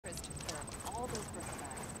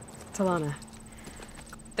Talana.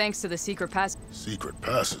 Thanks to the secret pass. Secret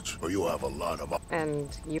passage, or you'll have a lot of...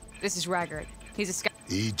 And you... This is Raggard. He's a scout.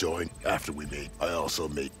 He joined after we made. I also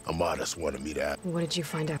made. Amadas wanted me to... What did you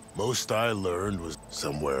find out? Most I learned was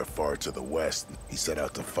somewhere far to the west. He set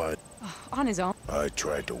out to find... On his own. I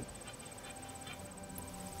tried to...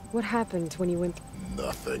 What happened when you went...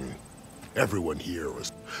 Nothing. Everyone here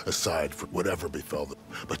was, aside from whatever befell them.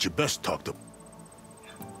 But you best talk to...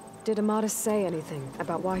 Did Amadas say anything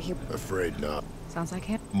about why he... Afraid not. Sounds like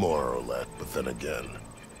him. More or less, but then again...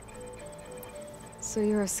 So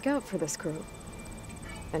you're a scout for this crew?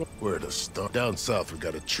 And Where to start? Down south, we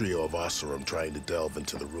got a trio of Oseram trying to delve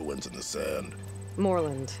into the ruins in the sand.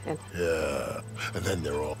 Moreland, and... Yeah, and then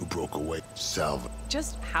they're all who broke away. Salvin.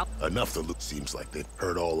 Just how? Enough to loot. Seems like they've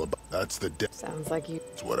heard all about... That's the Sounds like you...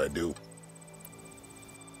 That's what I do.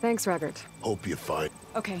 Thanks, Raggard. Hope you find...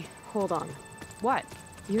 Okay. Hold on. What?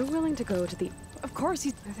 You're willing to go to the... Of course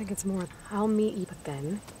he's... I think it's more... I'll meet you, but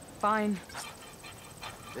then... Fine.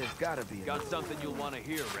 There's gotta be... Got something you'll want to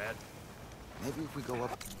hear, Red. Maybe if we go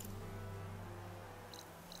up...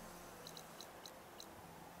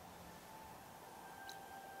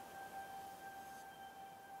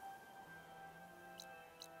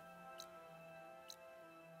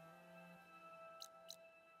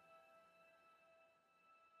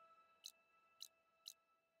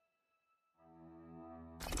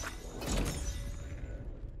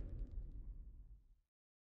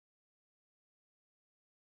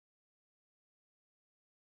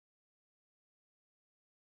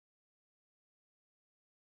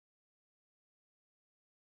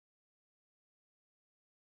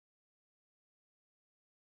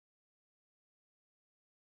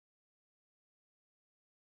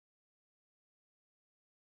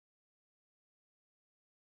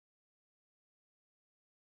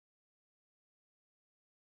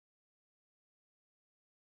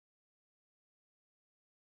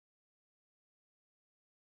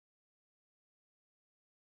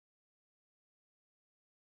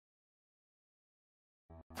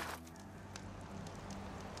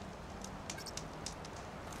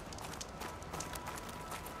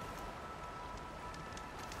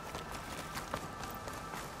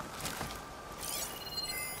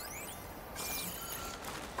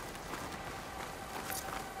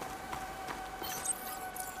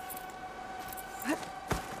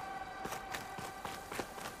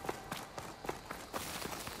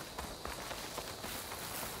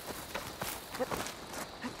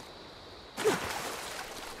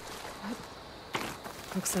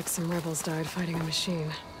 Looks like some rebels died fighting a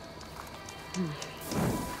machine.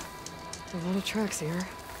 A lot of tracks here.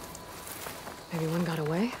 Maybe one got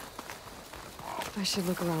away? I should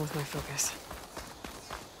look around with my focus.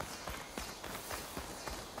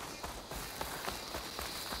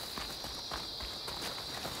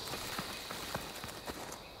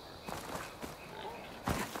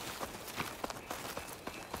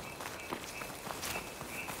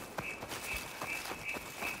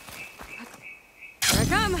 Here I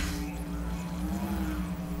come.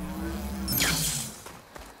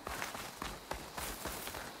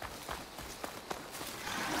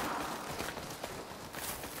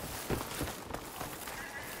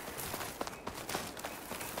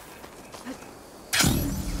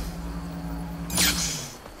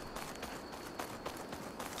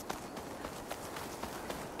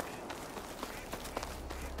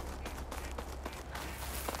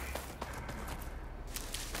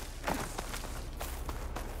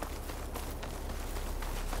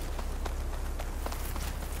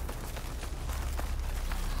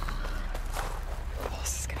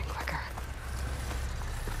 Pulse is getting quicker.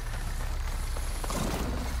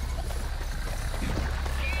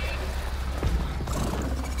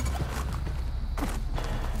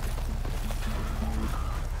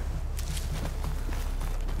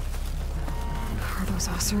 Are those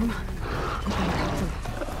Oseram? We better help them.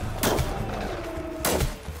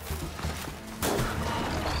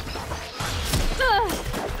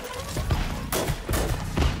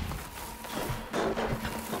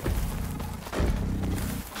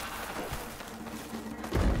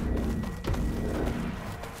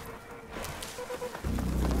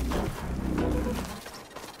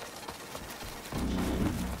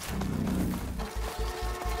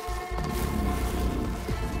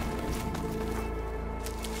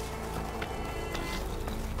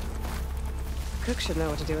 Cook should know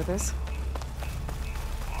what to do with this.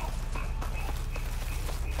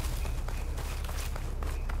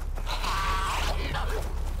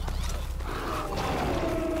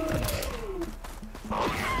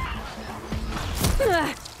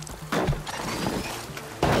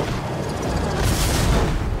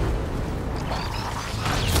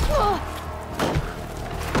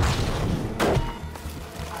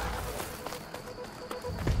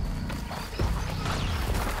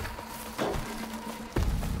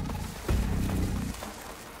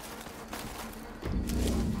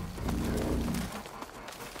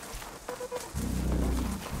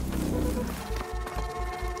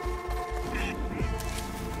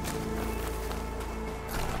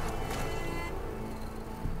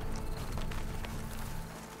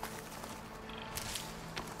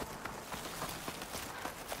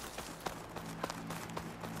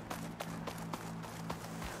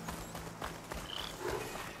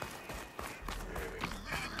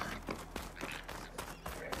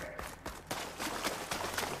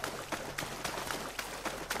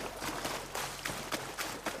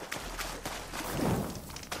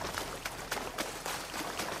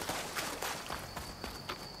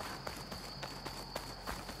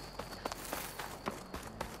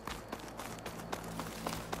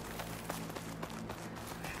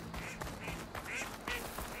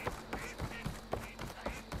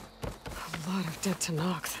 Dead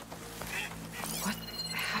Tenakth. What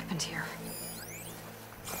happened here?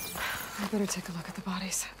 I better take a look at the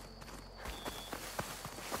bodies.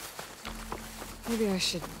 Maybe I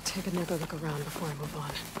should take another look around before I move on.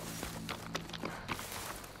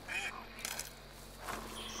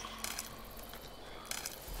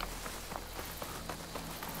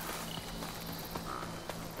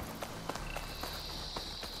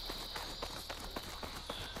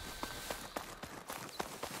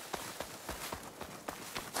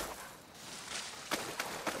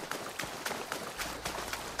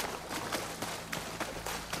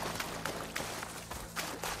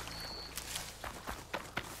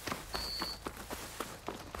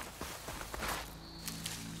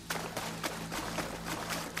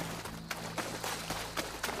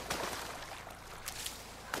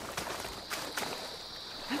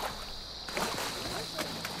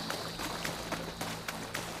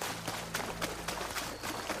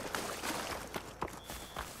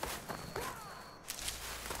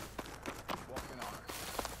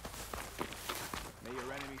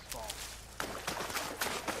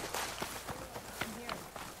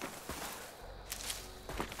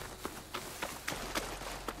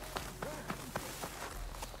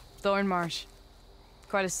 Thornmarsh.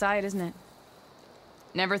 Quite a sight, isn't it?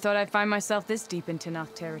 Never thought I'd find myself this deep in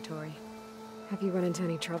Tenakth territory. Have you run into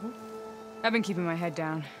any trouble? I've been keeping my head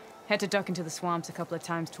down. Had to duck into the swamps a couple of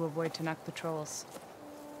times to avoid Tenakth patrols.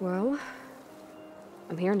 Well,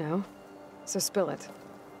 I'm here now, so spill it.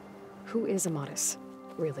 Who is Amadis,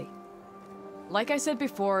 really? Like I said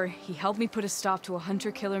before, he helped me put a stop to a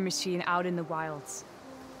hunter-killer machine out in the wilds.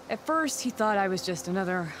 At first, he thought I was just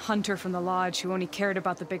another hunter from the Lodge who only cared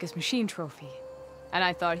about the biggest machine trophy. And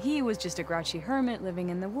I thought he was just a grouchy hermit living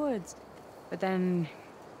in the woods. But then,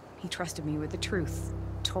 he trusted me with the truth.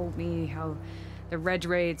 Told me how the Red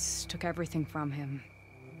Raids took everything from him.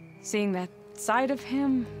 Seeing that side of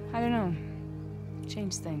him, I don't know,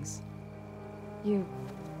 changed things. You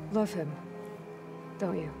love him,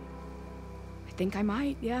 don't you? I think I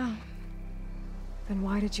might, yeah. Then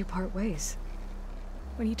why did you part ways?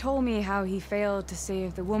 When he told me how he failed to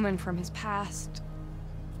save the woman from his past,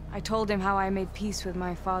 I told him how I made peace with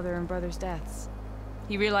my father and brother's deaths.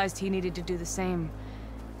 He realized he needed to do the same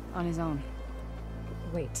on his own.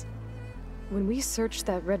 Wait. When we searched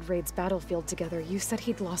that Red Raid's battlefield together, you said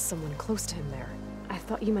he'd lost someone close to him there. I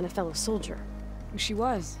thought you meant a fellow soldier. She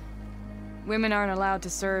was. Women aren't allowed to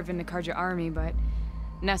serve in the Carja army, but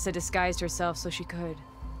Nessa disguised herself so she could.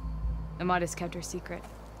 Amadis kept her secret.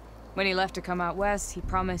 When he left to come out west, he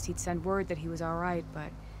promised he'd send word that he was all right, but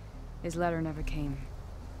his letter never came.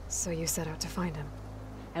 So you set out to find him?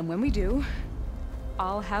 And when we do,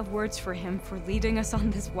 I'll have words for him for leading us on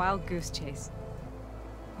this wild goose chase.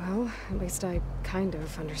 Well, at least I kind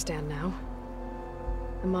of understand now.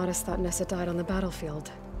 Amadis thought Nessa died on the battlefield,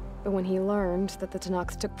 but when he learned that the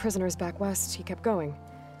Tenakth took prisoners back west, he kept going.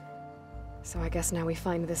 So I guess now we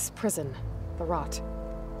find this prison, the Rot.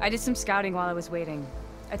 I did some scouting while I was waiting.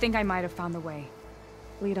 I think I might have found the way.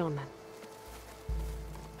 Lead on, then.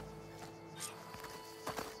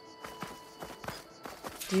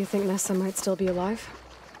 Do you think Nessa might still be alive?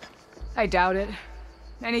 I doubt it.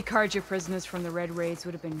 Any Carja prisoners from the Red Raids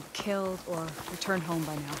would have been killed or returned home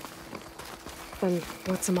by now. Then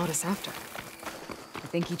what's Amadis after? I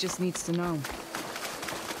think he just needs to know.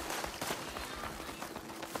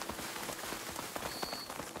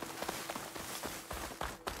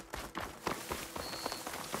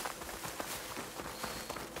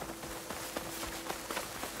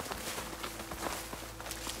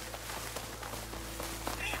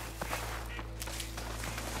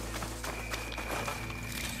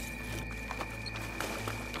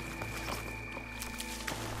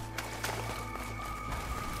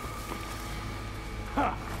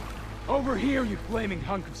 Over here, you flaming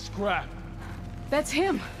hunk of scrap. That's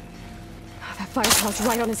him! That firehouse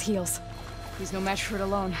right on his heels. He's no match for it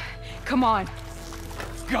alone. Come on!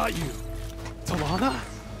 Got you! Talana?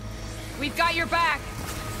 We've got your back!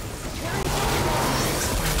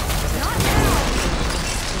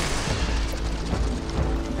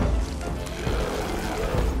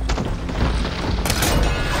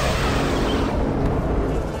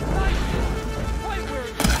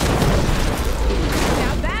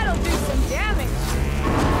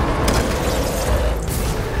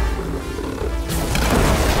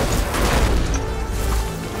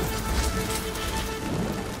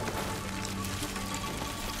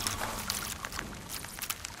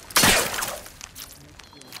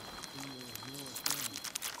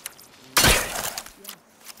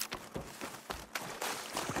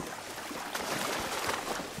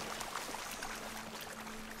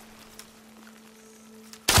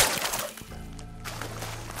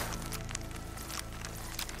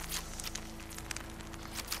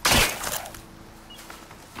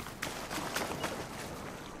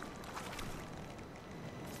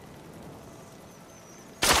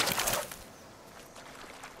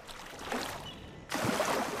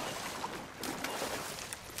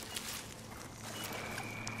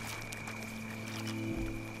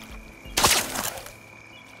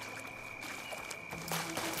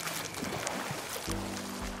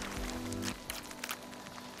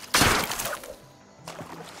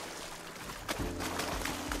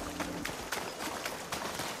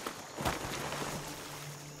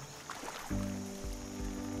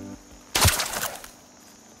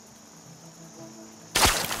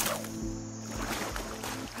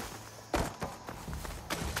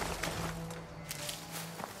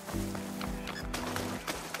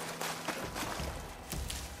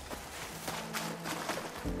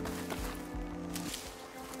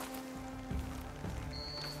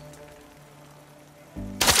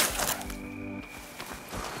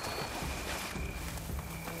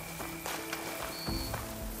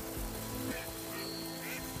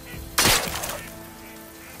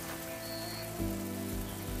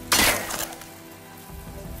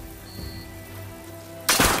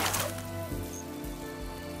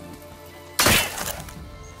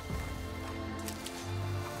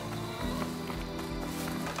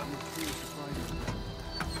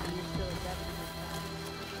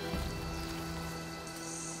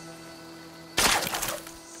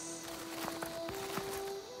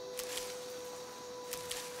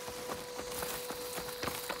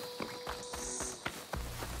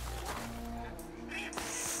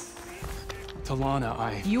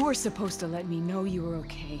 Talana, You were supposed to let me know you were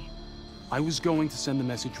okay. I was going to send the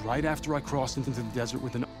message right after I crossed into the desert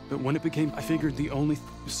with an... But when it became... I figured the only...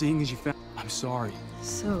 Seeing as you found... I'm sorry.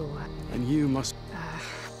 So, And you must...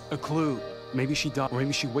 A clue. Maybe she died, or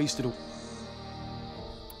maybe she wasted a...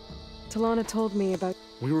 Talana told me about...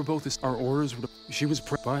 We were both... Our orders would... She was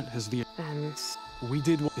but as the... And... We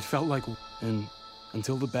did what... It felt like... And...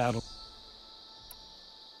 Until the battle...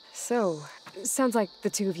 So, sounds like the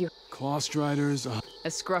two of you... Clawstriders, A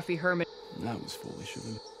scruffy hermit. That was foolish of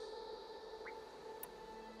him.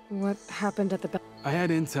 What happened at the I had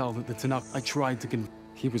intel that the Tanakh... I tried to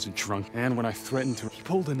He was a drunk, and when I threatened to... He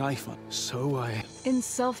pulled a knife on... So I... In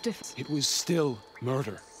self-defense. It was still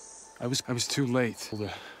murder. I was too late.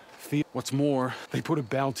 What's more, they put a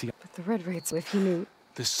bounty... But the Red Raids, if he knew...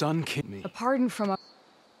 The sun killed me. A pardon from a...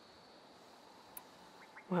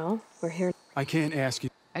 Well, we're here... I can't ask you...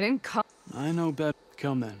 I didn't come... I know better.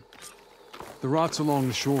 Come then. The rot's along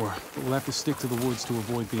the shore, but we'll have to stick to the woods to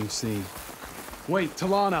avoid being seen. Wait,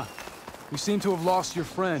 Talana! You seem to have lost your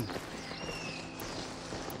friend.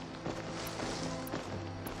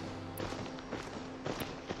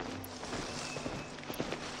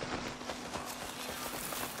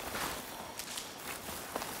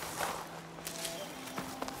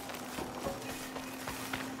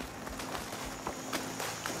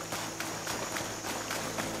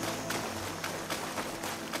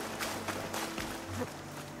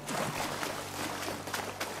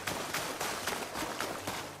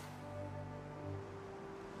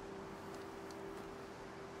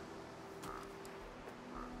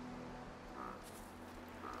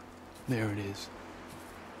 There it is.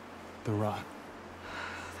 The rot.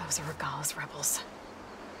 Those are Regal's rebels.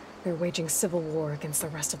 They're waging civil war against the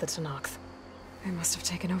rest of the Tenakth. They must have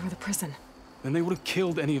taken over the prison. Then they would have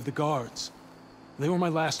killed any of the guards. They were my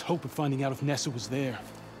last hope of finding out if Nessa was there.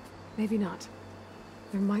 Maybe not.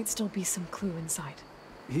 There might still be some clue inside.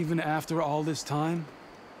 Even after all this time?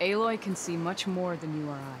 Aloy can see much more than you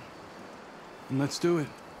or I. And let's do it.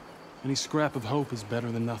 Any scrap of hope is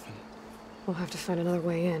better than nothing. We'll have to find another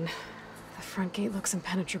way in. The front gate looks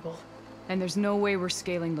impenetrable. And there's no way we're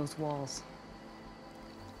scaling those walls.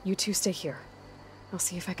 You two stay here. I'll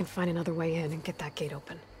see if I can find another way in and get that gate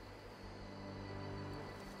open.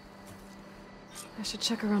 I should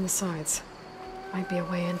check around the sides. Might be a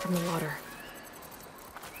way in from the water.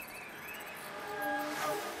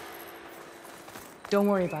 Don't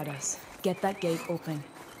worry about us. Get that gate open.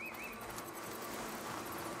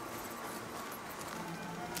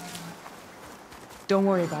 Don't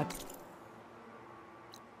worry about it.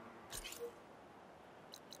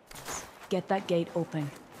 Get that gate open.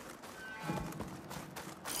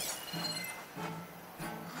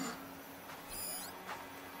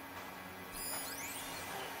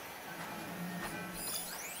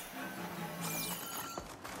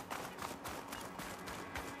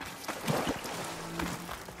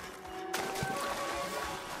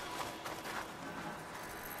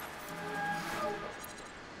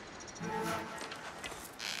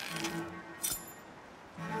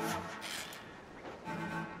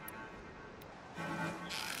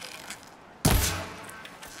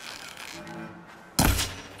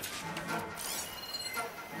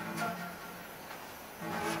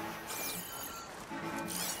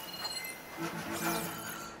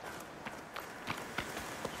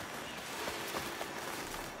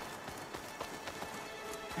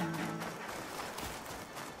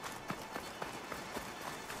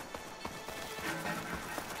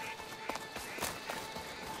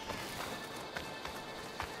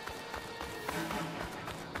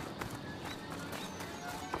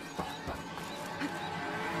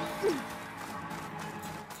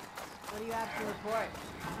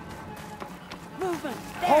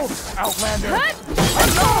 Hold, Outlander!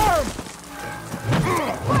 Alarm!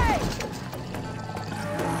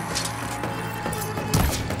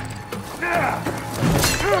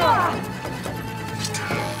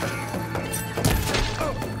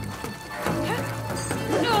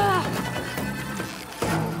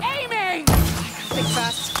 Aiming! Think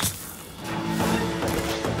fast.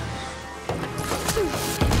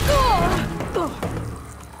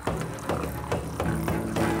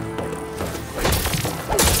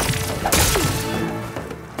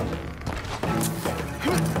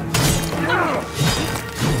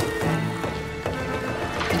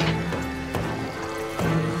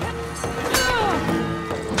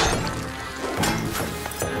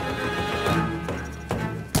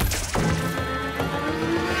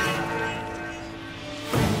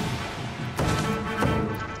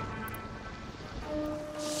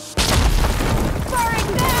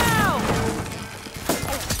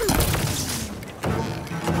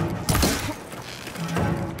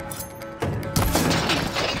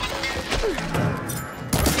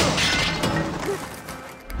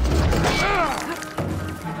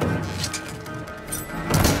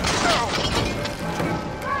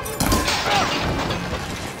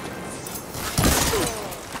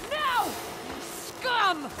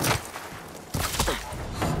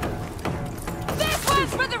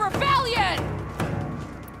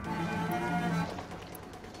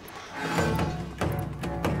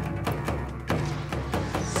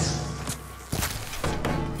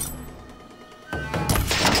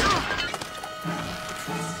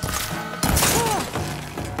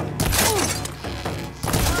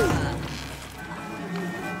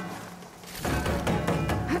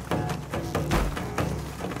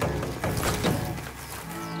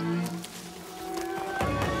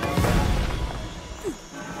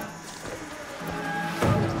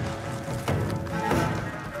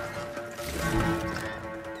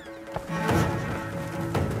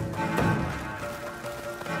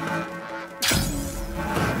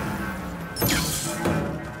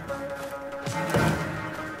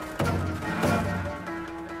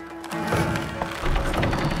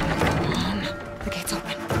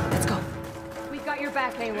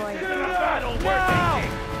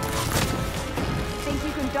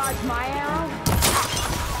 dodge my arrow?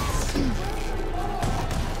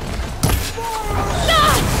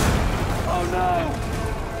 Oh no!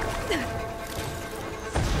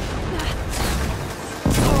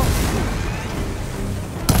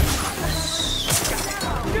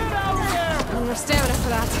 Get out of there! I don't have stamina for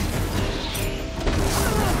that.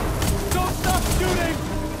 Don't stop shooting!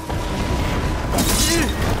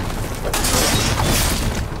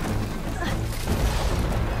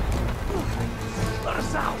 Let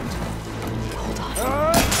us out! Hold on.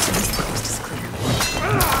 This coast is clear.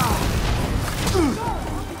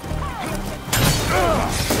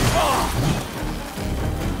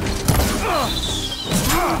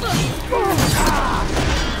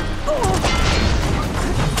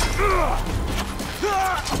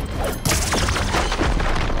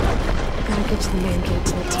 Gotta get to the main gate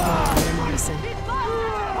to let Talana and Madison.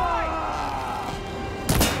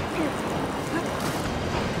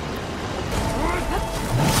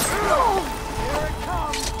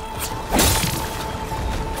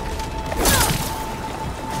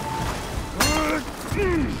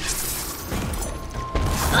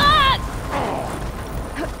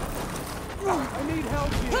 I need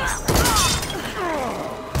help here!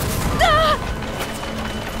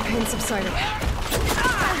 Pain subsided.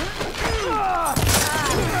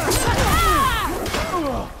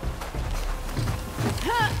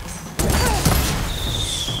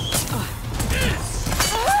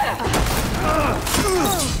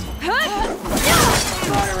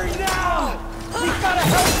 Firing now! We gotta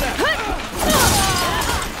help them!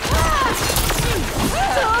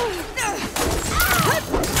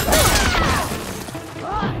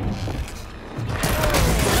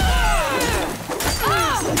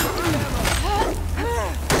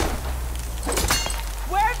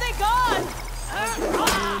 Where have they gone?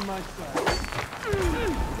 In my sight.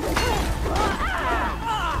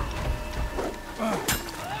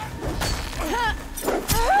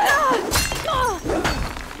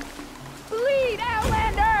 Bleed,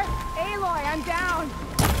 Outlander! Aloy, I'm down.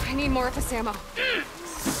 I need more of this ammo.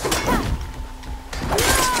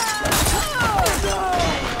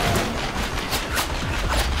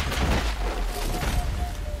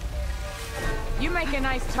 You make a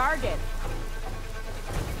nice target.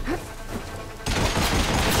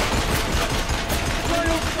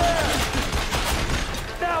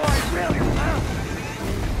 Now I really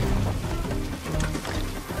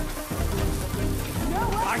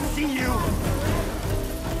I see you!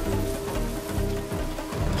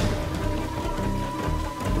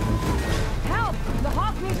 Help! The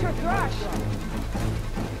hawk needs her thrush.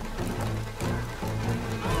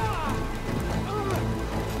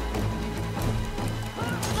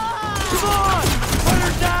 Come on! Put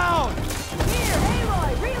her down! Here,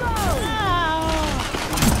 Aloy, reload!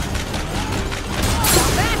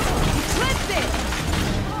 That! You clipped it!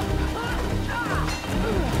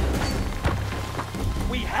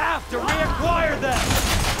 We have to reacquire them!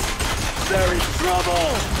 They're in trouble!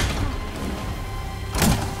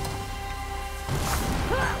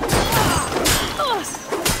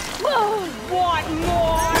 Want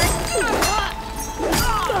more?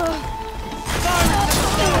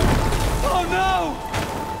 Oh no!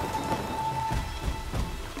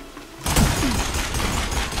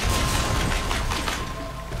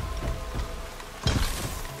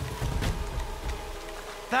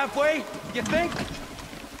 That way, you think?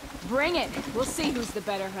 Bring it. We'll see who's the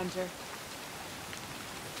better hunter.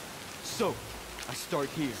 So, I start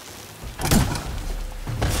here.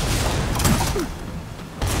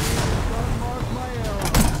 Mark my arrow.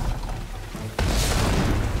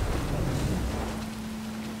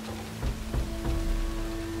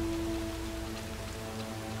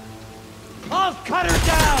 I'll cut her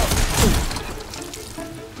down!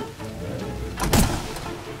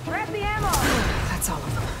 Grab the ammo! That's all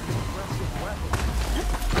of them.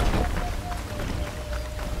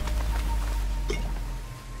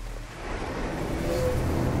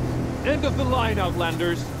 End of the line,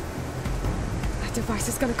 Outlanders. That device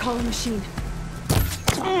is gonna call a machine.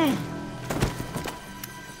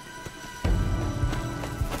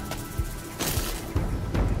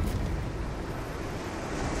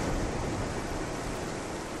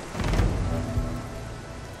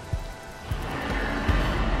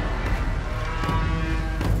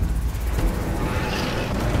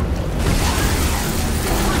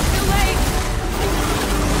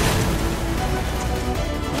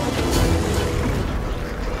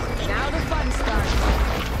 Now the fun starts.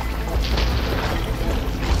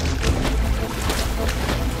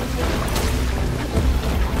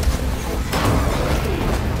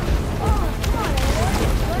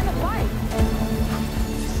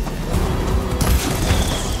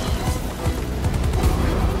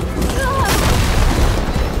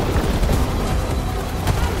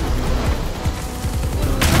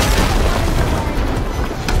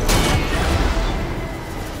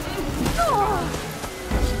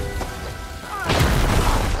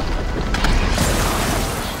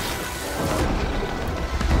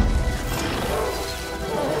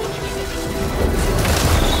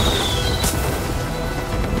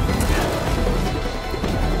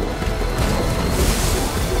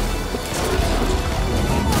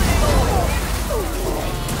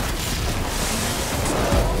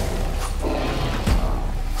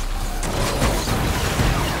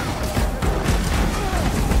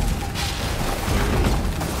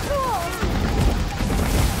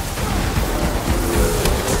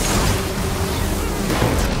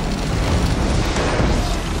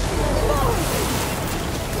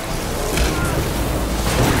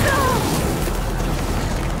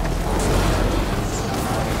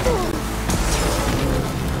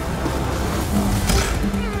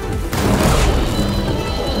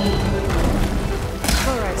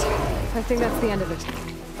 think that's the end of it.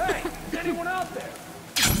 Hey! Is anyone out there?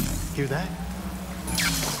 Hear that?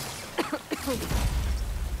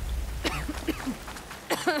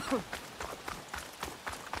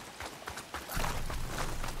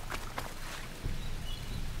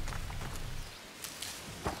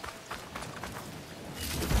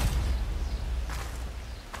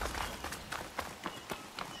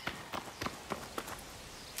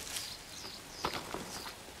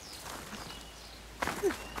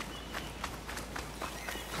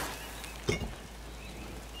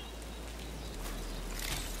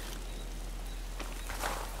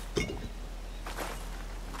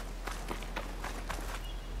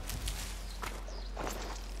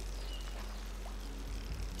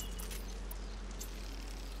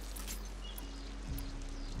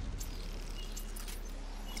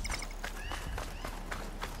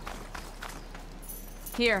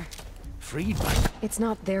 Here. Freed by It's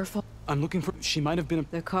not their fault. I'm looking for... She might have been a...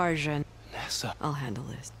 The Karjan. Nessa. I'll handle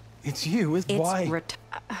this. It's you. It's Why?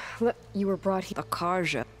 Look, you were brought here. The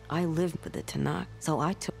Karja. I lived with the Tanakh, so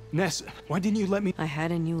I took... Ness, why didn't you let me... I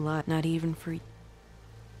had a new lot, not even for...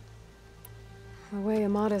 The way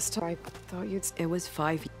Amatis I thought you'd... It was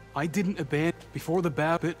 5 I didn't abandon... Before the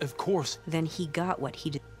battle, of course. Then he got what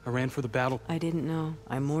he did. I ran for the battle. I didn't know.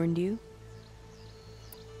 I mourned you.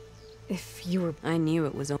 If you were... I knew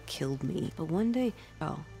it was what killed me. But one day,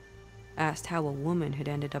 asked how a woman had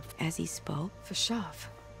ended up. As he spoke, Fashav.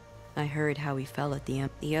 I heard how he fell at the end.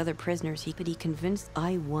 The other prisoners, but he convinced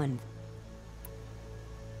I won.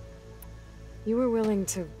 You were willing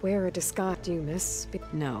to wear a disguise, you miss?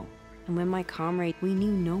 No. And when my comrade, we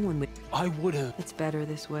knew no one would. I would have... It's better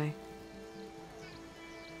this way.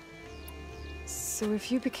 So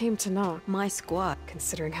if you became Tanakh, My squad.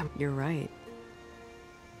 considering how... You're right.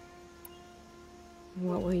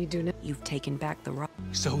 What will you do now? You've taken back the rock.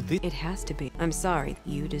 So this... It has to be. I'm sorry.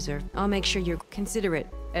 You deserve. I'll make sure you're considerate.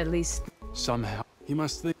 At least. Somehow. He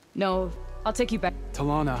must think... No, I'll take you back.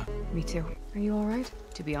 Talana. Me too. Are you alright?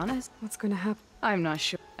 To be honest, What's going to happen? I'm not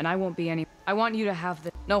sure. And I won't be any. I want you to have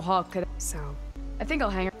the. No Hawk could. So, I think I'll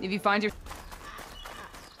hang her. If you find your.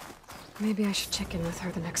 maybe I should check in with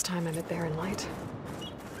her the next time I'm at Barren Light.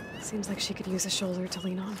 Seems like she could use a shoulder to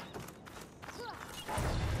lean on.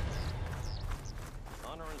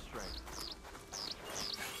 Honor and strength.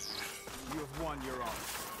 You have won your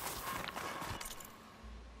own.